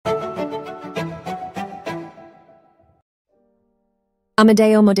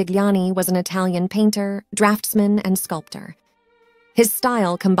Amedeo Modigliani was an Italian painter, draughtsman, and sculptor. His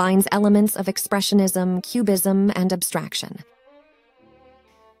style combines elements of Expressionism, Cubism, and abstraction.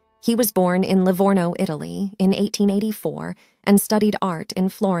 He was born in Livorno, Italy, in 1884 and studied art in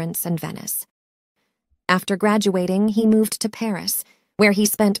Florence and Venice. After graduating, he moved to Paris, where he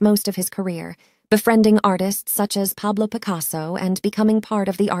spent most of his career, befriending artists such as Pablo Picasso and becoming part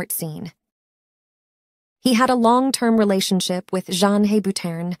of the art scene. He had a long-term relationship with Jeanne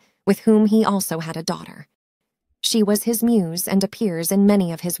Hébuterne, with whom he also had a daughter. She was his muse and appears in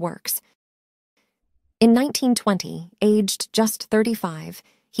many of his works. In 1920, aged just 35,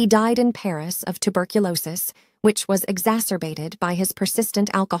 he died in Paris of tuberculosis, which was exacerbated by his persistent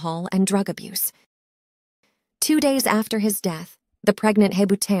alcohol and drug abuse. 2 days after his death, the pregnant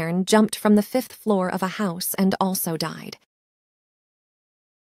Hébuterne jumped from the 5th floor of a house and also died.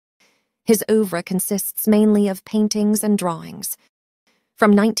 His oeuvre consists mainly of paintings and drawings.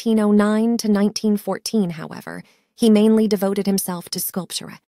 From 1909 to 1914, however, he mainly devoted himself to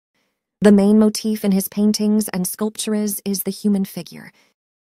sculpture. The main motif in his paintings and sculptures is the human figure.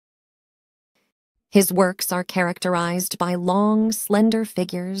 His works are characterized by long, slender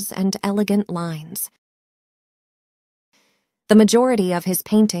figures and elegant lines. The majority of his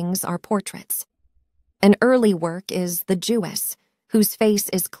paintings are portraits. An early work is The Jewess, whose face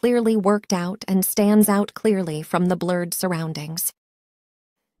is clearly worked out and stands out clearly from the blurred surroundings.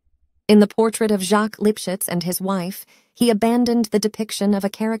 In the portrait of Jacques Lipchitz and his wife, he abandoned the depiction of a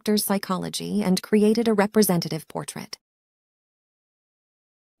character's psychology and created a representative portrait.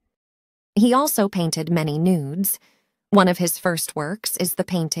 He also painted many nudes. One of his first works is the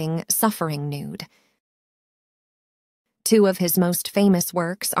painting Suffering Nude. 2 of his most famous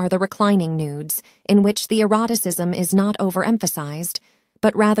works are the reclining nudes, in which the eroticism is not overemphasized,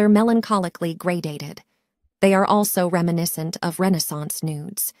 but rather melancholically gradated. They are also reminiscent of Renaissance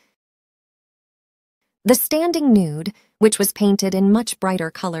nudes. The standing nude, which was painted in much brighter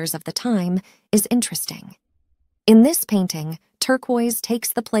colors of the time, is interesting. In this painting, turquoise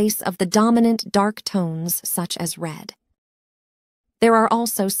takes the place of the dominant dark tones such as red. There are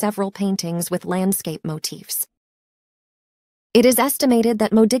also several paintings with landscape motifs. It is estimated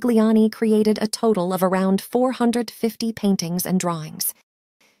that Modigliani created a total of around 450 paintings and drawings.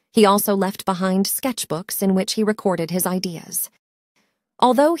 He also left behind sketchbooks in which he recorded his ideas.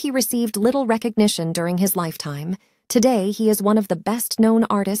 Although he received little recognition during his lifetime, today he is one of the best-known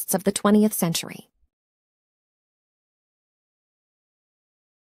artists of the 20th century.